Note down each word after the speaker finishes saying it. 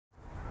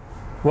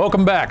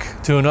Welcome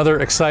back to another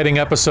exciting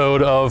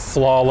episode of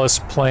Flawless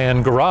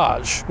Plan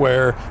Garage,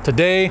 where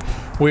today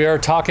we are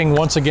talking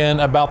once again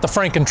about the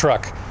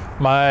Frankentruck,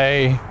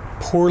 my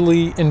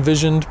poorly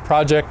envisioned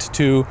project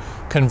to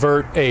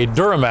convert a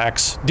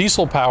Duramax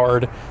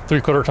diesel-powered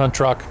 3/4 ton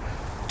truck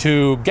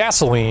to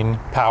gasoline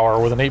power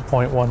with an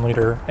 8.1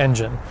 liter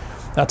engine.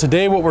 Now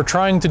today what we're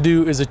trying to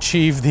do is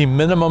achieve the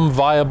minimum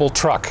viable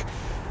truck.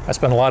 I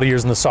spent a lot of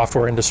years in the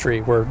software industry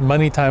where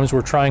many times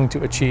we're trying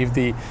to achieve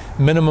the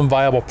minimum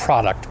viable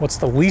product. What's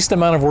the least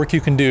amount of work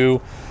you can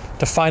do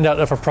to find out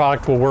if a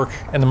product will work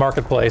in the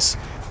marketplace?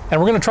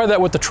 And we're going to try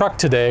that with the truck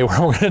today, where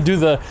we're going to do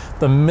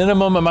the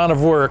minimum amount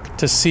of work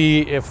to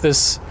see if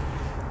this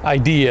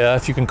idea,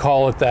 if you can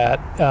call it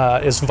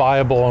that, is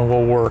viable and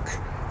will work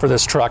for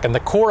this truck. And the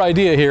core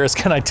idea here is,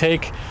 can I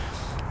take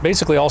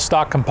basically all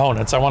stock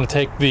components? I want to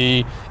take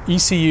the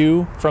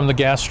ECU from the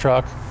gas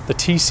truck, the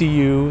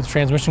TCU, the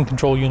transmission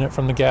control unit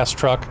from the gas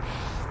truck,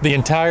 the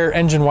entire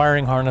engine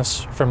wiring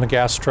harness from the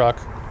gas truck.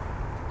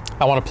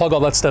 I want to plug all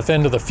that stuff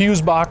into the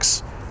fuse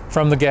box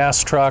from the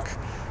gas truck,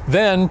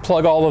 then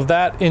plug all of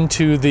that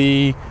into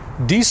the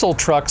diesel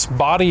truck's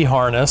body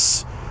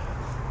harness,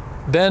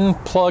 then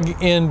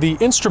plug in the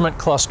instrument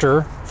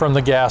cluster from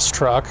the gas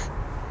truck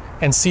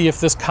and see if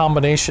this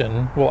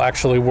combination will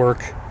actually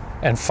work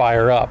and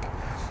fire up.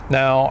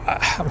 Now,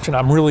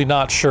 I'm really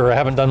not sure. I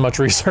haven't done much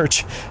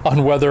research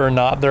on whether or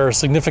not there are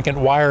significant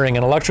wiring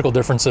and electrical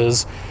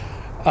differences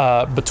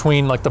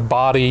between like the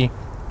body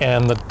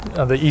and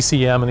the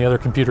ECM and the other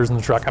computers in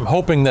the truck. I'm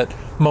hoping that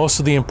most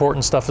of the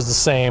important stuff is the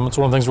same. It's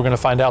one of the things we're going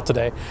to find out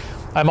today.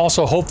 I'm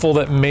also hopeful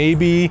that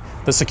maybe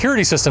the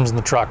security systems in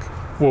the truck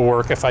will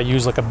work if I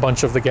use like a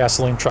bunch of the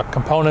gasoline truck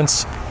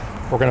components.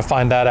 We're going to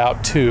find that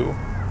out too.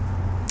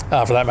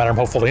 For that matter, I'm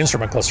hopeful the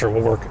instrument cluster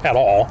will work at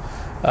all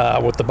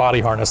with the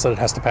body harness that it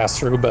has to pass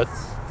through, but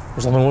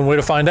there's only one way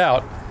to find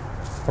out.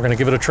 We're going to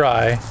give it a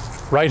try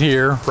right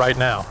here, right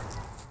now.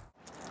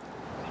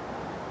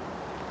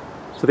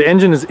 So the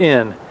engine is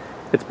in.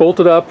 It's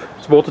bolted up.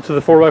 It's bolted to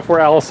the 4x4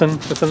 Allison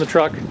that's in the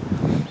truck.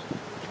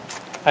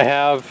 I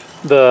have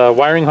the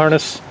wiring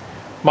harness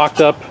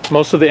mocked up.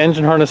 Most of the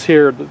engine harness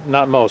here,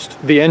 not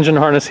most, the engine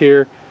harness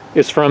here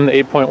is from the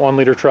 8.1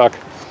 liter truck.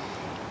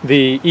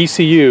 The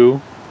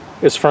ECU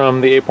is from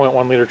the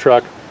 8.1 liter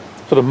truck.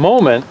 For the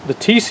moment, the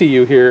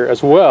TCU here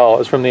as well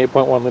is from the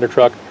 8.1 liter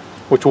truck,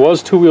 which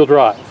was two-wheel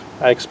drive.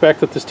 I expect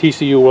that this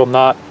TCU will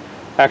not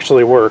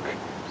actually work,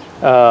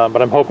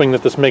 but I'm hoping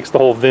that this makes the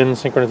whole VIN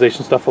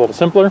synchronization stuff a little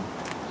simpler.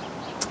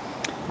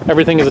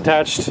 Everything is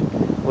attached,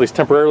 at least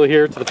temporarily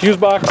here, to the fuse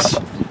box.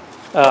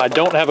 I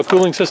don't have a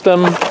cooling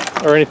system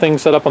or anything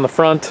set up on the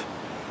front,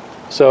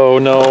 so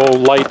no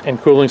light and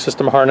cooling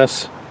system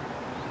harness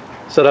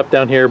set up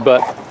down here,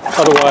 but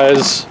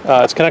otherwise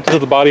it's connected to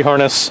the body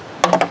harness.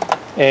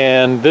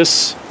 And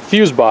this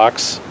fuse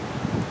box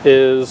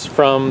is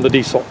from the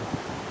diesel.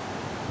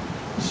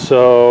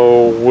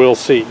 So we'll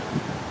see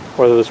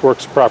whether this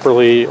works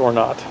properly or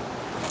not.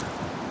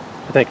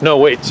 I think, no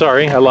wait,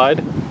 sorry, I lied.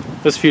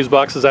 This fuse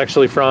box is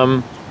actually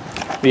from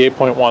the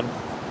 8.1.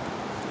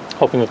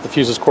 Hoping that the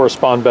fuses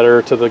correspond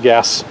better to the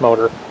gas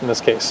motor in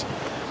this case.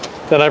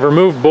 Then I've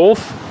removed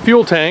both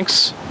fuel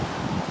tanks.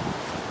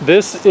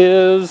 This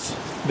is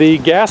the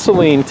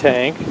gasoline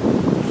tank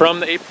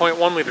from the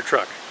 8.1 liter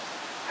truck.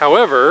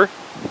 However,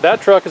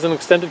 that truck is an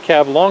extended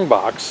cab long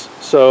box,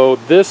 so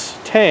this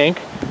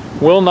tank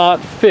will not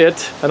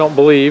fit, I don't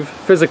believe,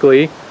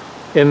 physically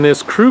in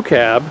this crew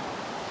cab,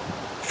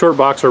 short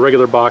box or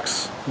regular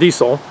box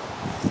diesel,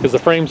 because the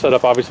frame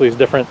setup obviously is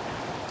different,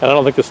 and I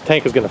don't think this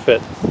tank is going to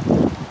fit.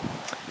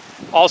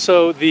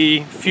 Also,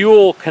 the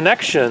fuel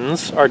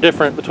connections are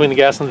different between the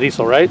gas and the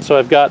diesel, right? So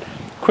I've got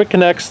quick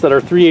connects that are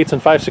 3/8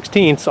 and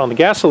 5/16 on the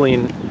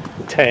gasoline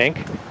tank,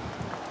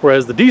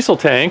 whereas the diesel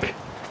tank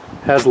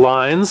has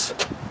lines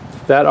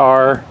that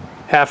are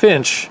 1/2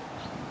 inch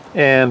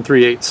and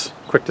 3/8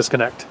 quick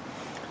disconnect.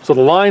 So the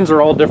lines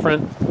are all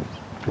different.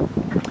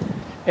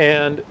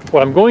 And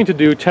what I'm going to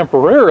do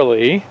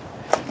temporarily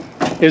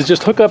is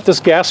just hook up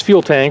this gas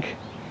fuel tank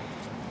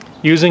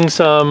using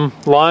some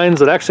lines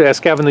that actually I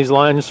scavenged these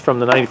lines from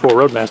the 94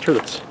 Roadmaster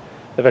that's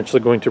eventually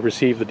going to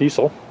receive the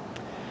diesel.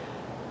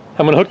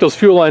 I'm going to hook those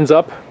fuel lines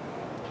up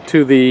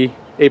to the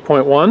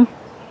 8.1.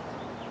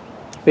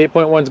 The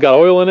 8.1's got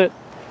oil in it.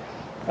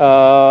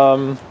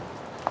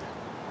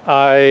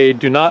 I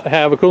do not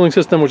have a cooling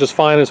system, which is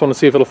fine. I just want to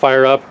see if it'll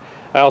fire up.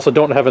 I also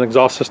don't have an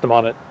exhaust system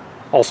on it,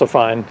 also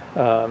fine.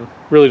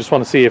 Really just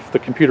want to see if the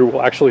computer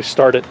will actually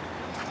start it.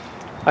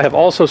 I have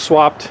also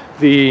swapped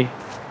the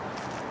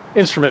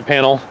instrument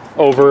panel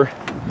over,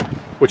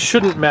 which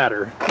shouldn't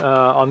matter.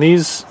 On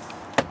these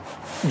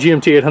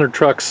GMT 800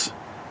 trucks,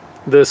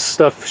 this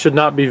stuff should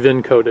not be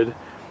VIN coded,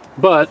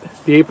 but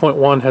the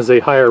 8.1 has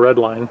a higher red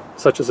line,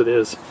 such as it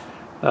is.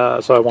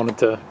 So I wanted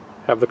to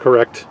have the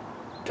correct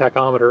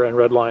tachometer and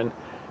red line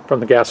from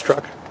the gas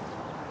truck.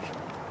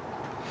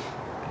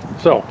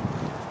 So,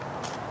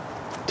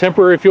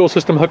 temporary fuel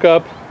system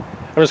hookup.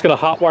 I'm just going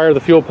to hot wire the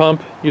fuel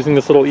pump using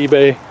this little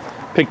eBay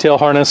pigtail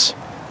harness.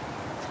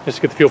 just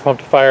to get the fuel pump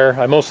to fire.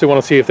 I mostly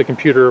want to see if the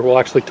computer will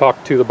actually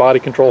talk to the body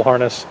control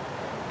harness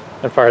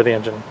and fire the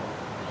engine.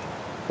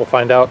 We'll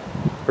find out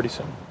pretty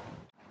soon.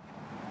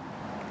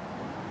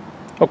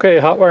 Okay,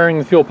 hot wiring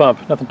the fuel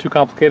pump, nothing too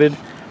complicated.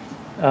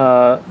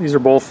 These are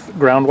both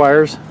ground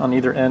wires on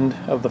either end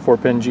of the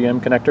 4-pin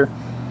GM connector.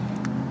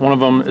 One of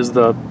them is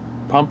the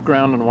pump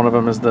ground and one of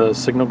them is the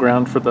signal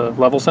ground for the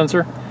level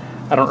sensor.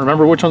 I don't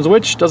remember which one's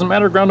which, doesn't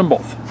matter, ground them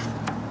both.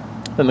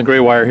 Then the gray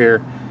wire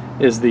here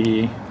is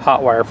the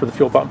hot wire for the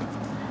fuel pump.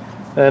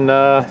 And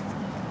a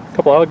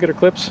couple alligator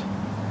clips.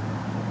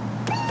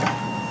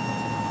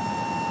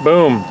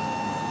 Boom.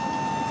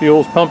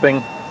 Fuel's pumping.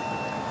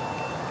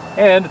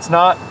 And it's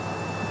not,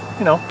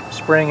 you know,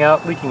 spraying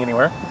out, leaking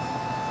anywhere.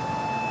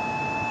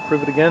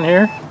 Prove it again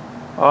here.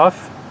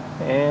 Off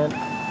and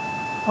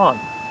on.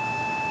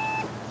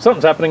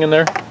 Something's happening in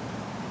there.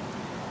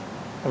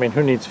 I mean,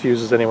 who needs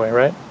fuses anyway,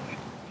 right?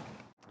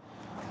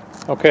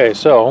 Okay,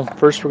 so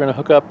first we're going to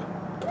hook up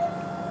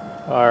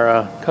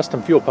our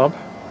custom fuel pump.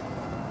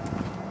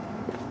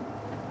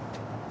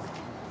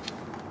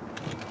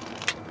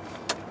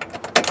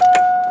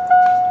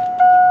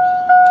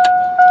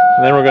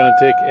 And then we're going to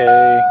take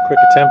a quick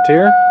attempt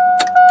here.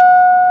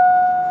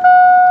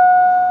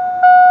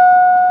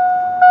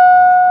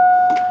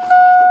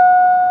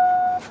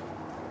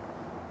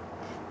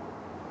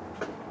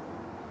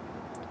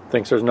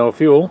 Thinks there's no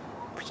fuel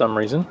for some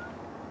reason.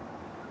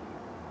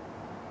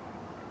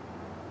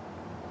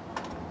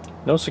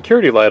 No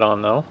security light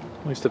on though,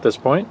 at least at this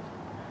point.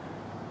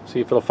 See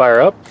if it'll fire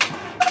up.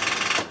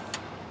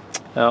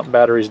 Now,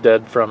 battery's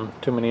dead from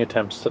too many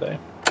attempts today.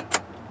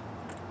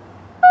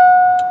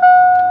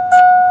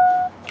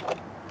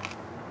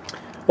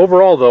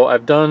 Overall though,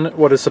 I've done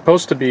what is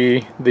supposed to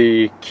be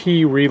the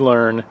key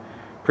relearn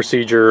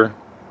procedure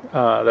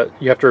that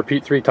you have to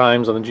repeat 3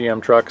 times on the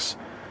GM trucks,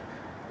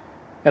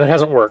 and it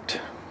hasn't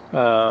worked.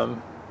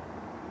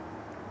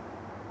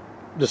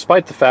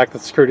 Despite the fact that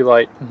the security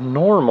light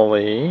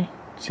normally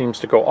seems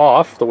to go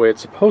off the way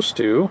it's supposed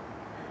to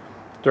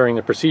during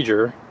the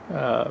procedure,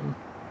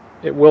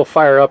 it will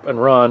fire up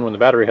and run when the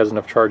battery has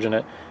enough charge in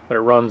it, but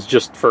it runs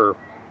just for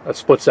a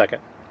split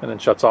second and then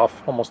shuts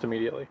off almost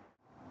immediately.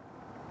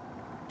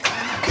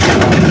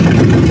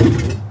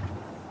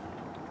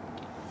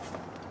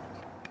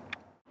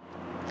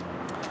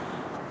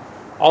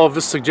 All of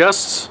this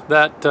suggests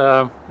that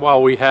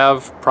while we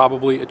have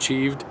probably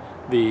achieved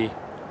the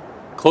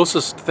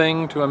closest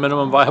thing to a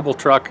minimum viable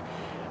truck,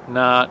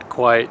 not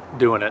quite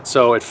doing it.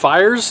 So it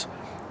fires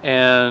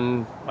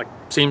and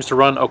seems to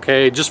run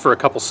okay just for a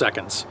couple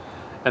seconds,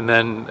 and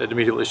then it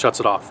immediately shuts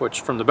it off,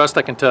 which from the best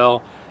I can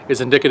tell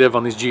is indicative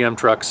on these GM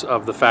trucks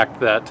of the fact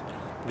that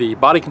the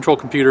body control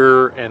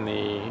computer and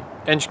the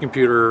engine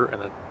computer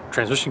and the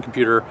transmission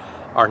computer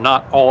are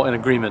not all in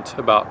agreement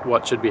about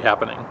what should be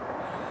happening.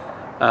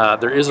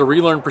 There is a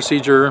relearn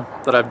procedure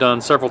that I've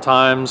done several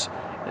times.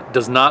 It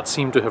does not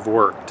seem to have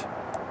worked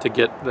to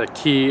get the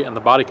key and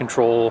the body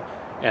control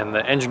and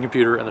the engine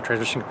computer and the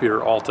transmission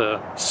computer all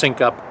to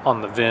sync up on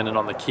the VIN and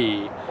on the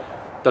key.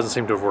 Doesn't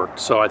seem to have worked.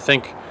 So I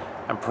think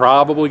I'm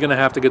probably going to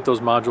have to get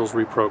those modules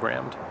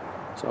reprogrammed.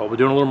 So I'll be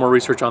doing a little more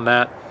research on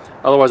that.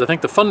 Otherwise, I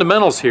think the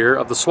fundamentals here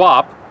of the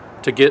swap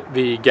to get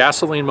the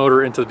gasoline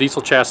motor into the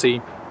diesel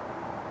chassis,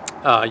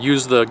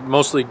 use the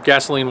mostly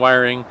gasoline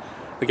wiring,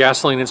 the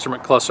gasoline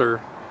instrument cluster,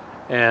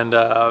 and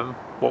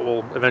what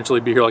will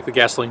eventually be here like the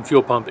gasoline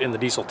fuel pump in the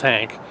diesel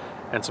tank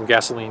and some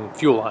gasoline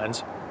fuel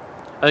lines.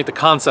 I think the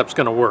concept's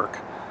going to work,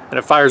 and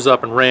it fires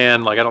up and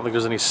ran. I don't think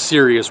there's any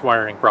serious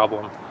wiring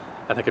problem.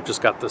 I think I've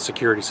just got the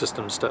security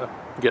systems to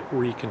get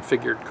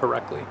reconfigured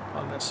correctly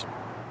on this.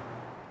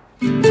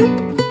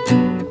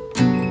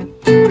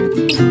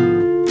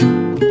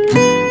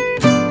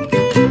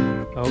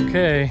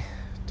 Okay,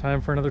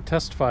 time for another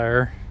test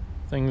fire.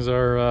 Things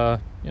are,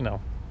 you know,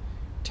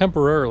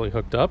 temporarily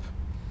hooked up.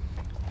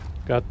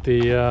 Got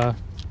the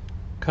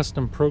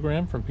custom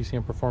program from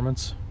PCM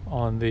Performance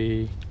on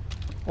the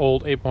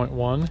old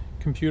 8.1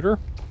 computer.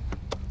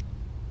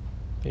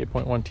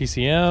 8.1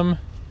 TCM.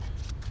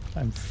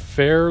 I'm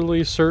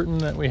fairly certain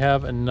that we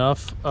have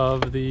enough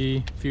of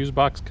the fuse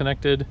box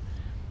connected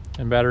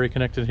and battery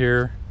connected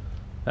here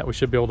that we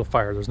should be able to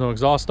fire. There's no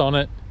exhaust on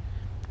it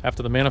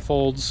after the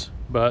manifolds,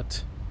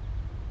 but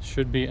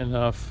should be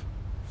enough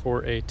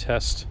for a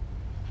test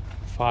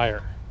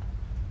fire.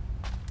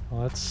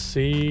 Let's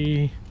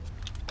see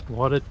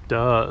what it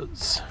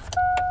does.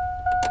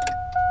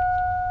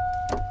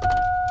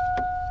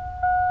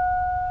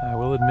 I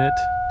will admit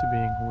to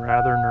being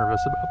rather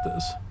nervous about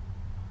this.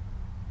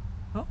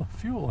 Oh, the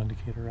fuel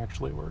indicator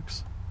actually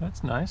works.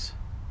 That's nice.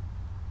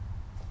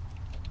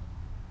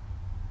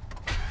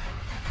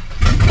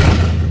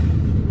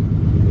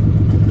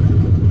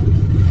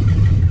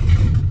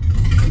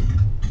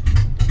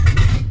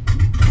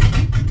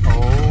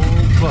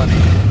 Oh, buddy.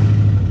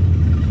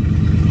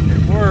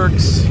 It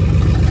works.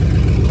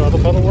 Saw the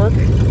pedal work?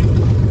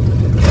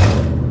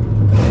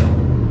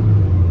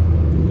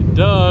 It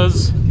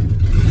does.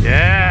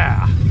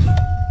 Yeah!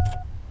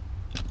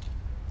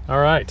 All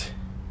right.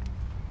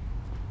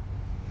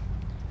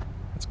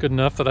 good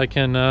enough that I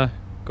can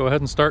go ahead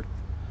and start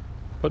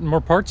putting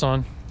more parts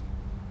on.